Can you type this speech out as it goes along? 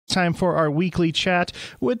Time for our weekly chat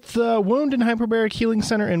with the Wound and Hyperbaric Healing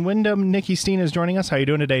Center in Windham. Nikki Steen is joining us. How are you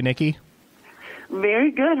doing today, Nikki?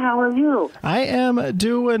 Very good. How are you? I am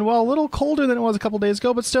doing well. A little colder than it was a couple days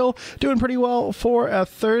ago, but still doing pretty well for a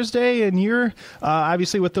Thursday. And you're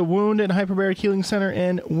obviously with the Wound and Hyperbaric Healing Center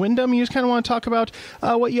in Windham. You just kind of want to talk about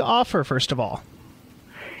what you offer, first of all.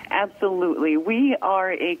 Absolutely. We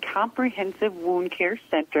are a comprehensive wound care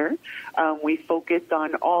center. We focus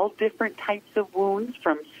on all different types of wounds,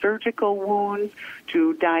 from surgical wounds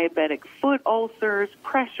to diabetic foot ulcers,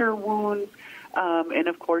 pressure wounds, and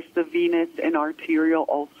of course the venous and arterial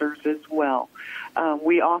ulcers as well.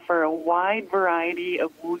 We offer a wide variety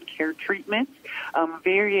of wound care treatments,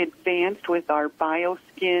 very advanced with our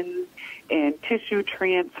bioskins and tissue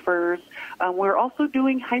transfers. We're also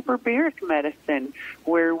doing hyperbaric medicine,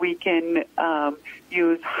 where we can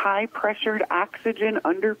use high-pressured oxygen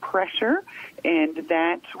under pressure, and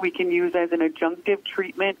that we can use as an adjunctive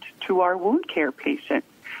treatment to our wound care patients.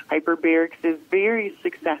 Hyperbarics is very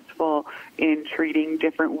successful in treating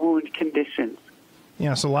different wound conditions.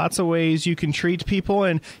 Yeah, so lots of ways you can treat people,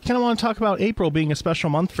 and you kind of want to talk about April being a special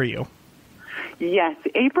month for you. Yes,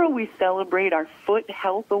 April we celebrate our Foot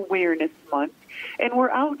Health Awareness Month, and we're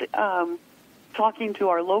out talking to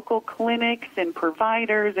our local clinics and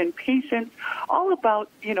providers and patients all about,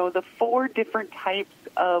 the 4 different types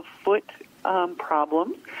of foot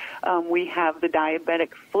problems. We have the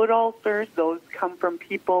diabetic foot ulcers. Those come from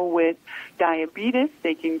people with diabetes.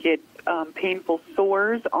 They can get painful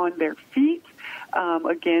sores on their feet.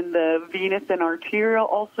 Again, the venous and arterial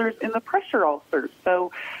ulcers and the pressure ulcers.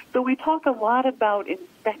 So we talk a lot about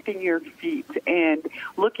inspecting your feet and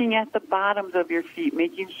looking at the bottoms of your feet,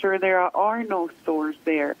 making sure there are no sores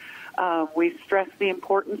there. We stress the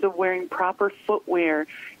importance of wearing proper footwear,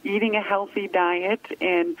 eating a healthy diet,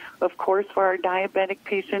 and, of course, for our diabetic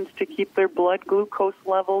patients to keep their blood glucose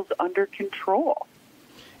levels under control.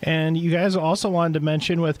 And you guys also wanted to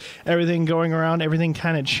mention, with everything going around, everything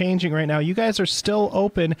kind of changing right now, you guys are still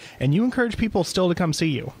open, and you encourage people still to come see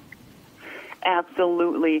you.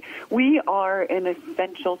 Absolutely. We are an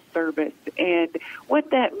essential service, and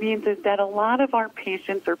what that means is that a lot of our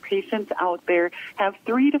patients or patients out there have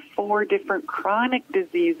 3 to 4 different chronic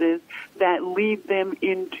diseases that lead them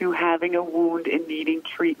into having a wound and needing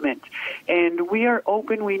treatment. And we are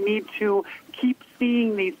open. We need to keep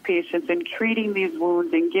seeing these patients and treating these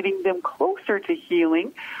wounds and getting them closer to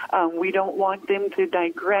healing. We don't want them to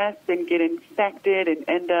digress and get infected and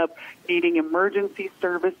end up needing emergency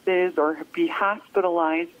services or be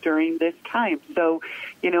hospitalized during this time. So,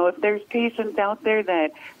 if there's patients out there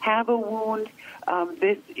that have a wound,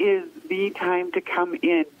 this is the time to come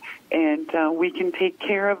in, and we can take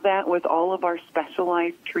care of that with all of our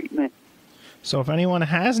specialized treatments. So if anyone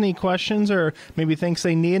has any questions or maybe thinks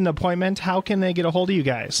they need an appointment, how can they get a hold of you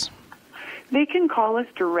guys? They can call us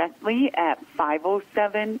directly at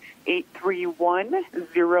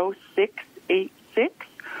 507-831-0686,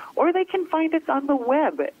 or they can find us on the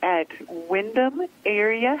web at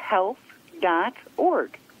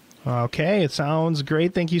windhamareahealth.org. Okay, it sounds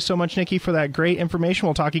great. Thank you so much, Nikki, for that great information.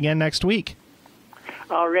 We'll talk again next week.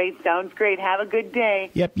 All right, sounds great. Have a good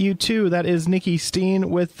day. Yep, you too. That is Nikki Steen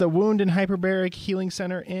with the Wound and Hyperbaric Healing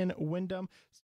Center in Windham.